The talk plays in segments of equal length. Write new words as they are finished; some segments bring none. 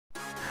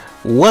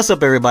What's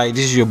up, everybody?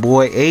 This is your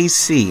boy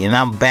AC, and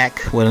I'm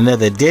back with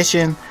another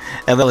edition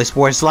of LA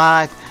Sports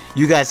Live.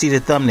 You guys see the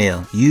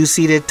thumbnail. You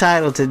see the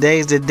title.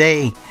 Today's the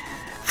day.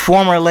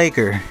 Former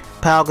Laker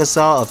Pau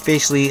Gasol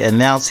officially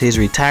announced his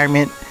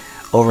retirement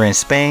over in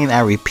Spain.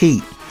 I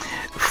repeat,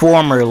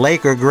 former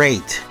Laker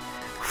great,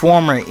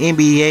 former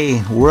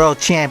NBA world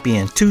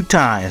champion 2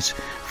 times,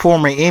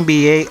 former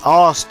NBA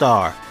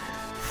All-Star,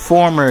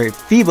 former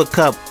FIBA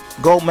Cup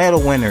gold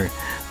medal winner,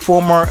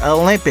 former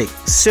Olympic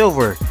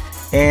silver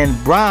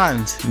and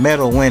bronze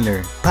medal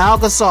winner, Pau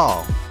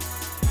Gasol.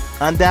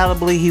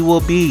 Undoubtedly, he will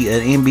be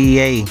an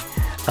NBA.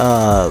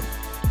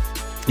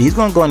 He's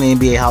going to go in the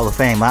NBA Hall of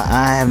Fame.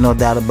 I have no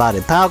doubt about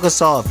it. Pau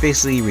Gasol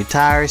officially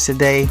retires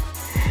today,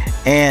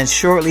 and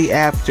shortly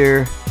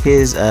after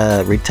his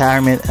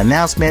retirement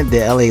announcement, the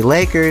LA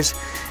Lakers,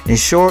 in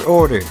short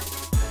order,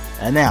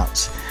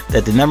 announced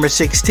that the number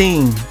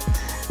 16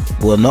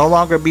 will no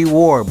longer be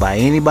worn by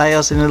anybody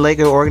else in the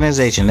Laker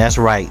organization. That's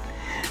right,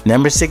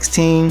 number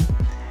 16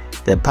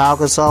 that Pau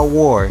Gasol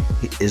wore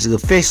is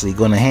officially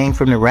going to hang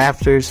from the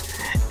rafters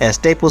at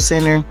Staples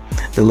Center.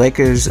 The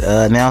Lakers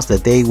announced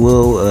that they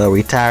will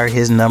retire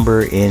his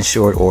number in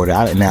short order.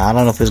 Now, I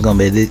don't know if it's going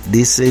to be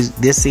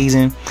this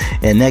season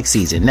and next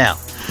season. Now,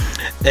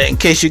 in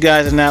case you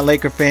guys are not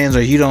Laker fans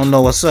or you don't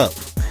know what's up,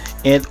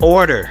 in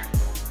order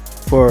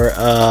for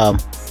to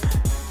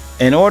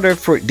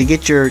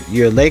get your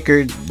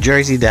Laker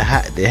jersey to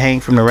hang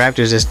from the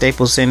rafters at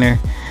Staples Center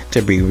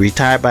to be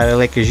retired by the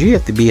Lakers, you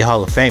have to be a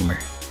Hall of Famer.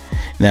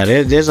 Now,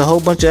 there's a whole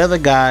bunch of other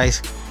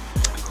guys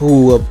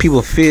who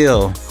people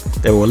feel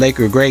that were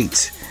Laker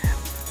greats,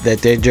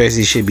 that their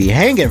jersey should be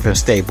hanging from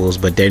Staples,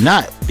 but they're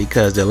not,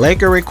 because the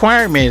Laker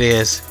requirement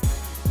is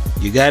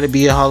you got to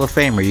be a Hall of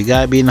Famer. You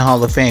got to be in the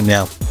Hall of Fame.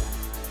 Now,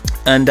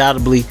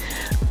 undoubtedly,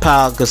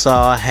 Pau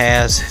Gasol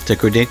has the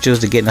credentials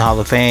to get in the Hall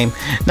of Fame,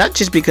 not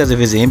just because of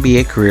his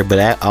NBA career,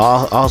 but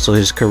also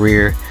his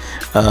career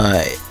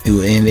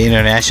in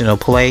international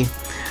play.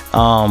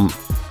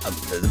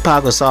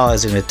 Pau Gasol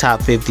is in the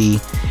top 50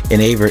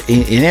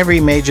 in every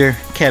major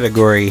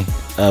category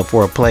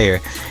for a player.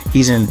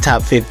 He's in the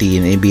top 50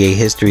 in NBA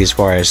history as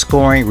far as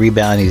scoring,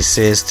 rebounding,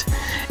 assists,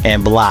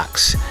 and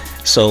blocks.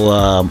 So,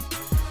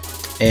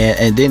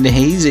 and then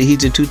he's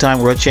a 2-time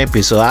world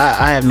champion. So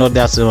I have no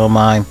doubts in my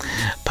mind,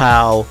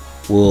 Pau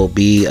will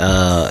be a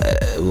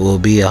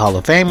Hall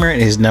of Famer,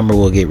 and his number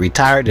will get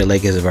retired. The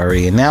Lakers have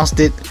already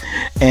announced it,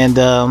 and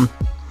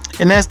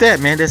that's that,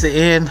 man. That's the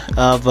end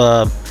of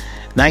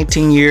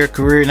 19-year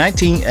career,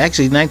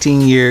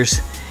 19 years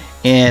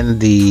in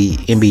the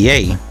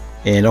NBA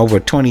and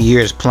over 20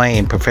 years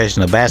playing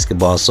professional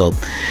basketball. So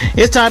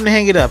it's time to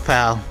hang it up,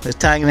 pal. It's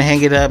time to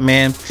hang it up,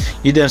 man.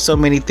 You've done so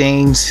many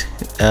things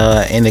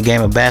in the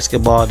game of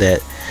basketball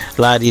that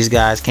a lot of these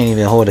guys can't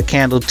even hold a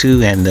candle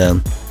to,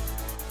 and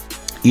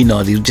you know,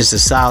 he was just a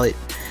solid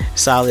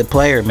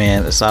player,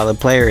 man, a solid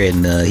player,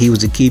 and he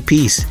was a key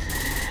piece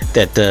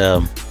that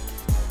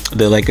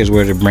the Lakers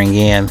were to bring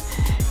in,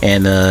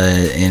 and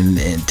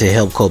to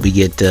help Kobe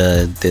get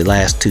the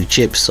last 2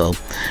 chips. So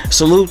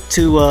salute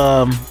to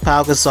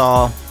Pau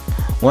Gasol,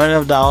 one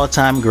of the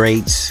all-time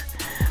greats,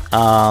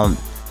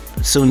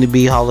 soon to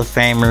be Hall of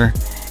Famer,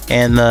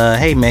 and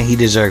hey, man, he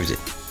deserves it.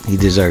 He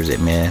deserves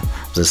it, man. He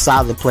was a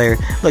solid player.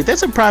 Look,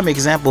 that's a prime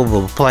example of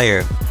a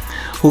player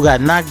who got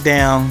knocked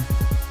down,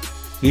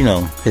 you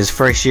know, his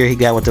first year he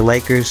got with the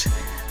Lakers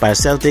by the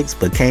Celtics,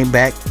 but came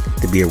back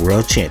to be a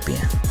world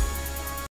champion.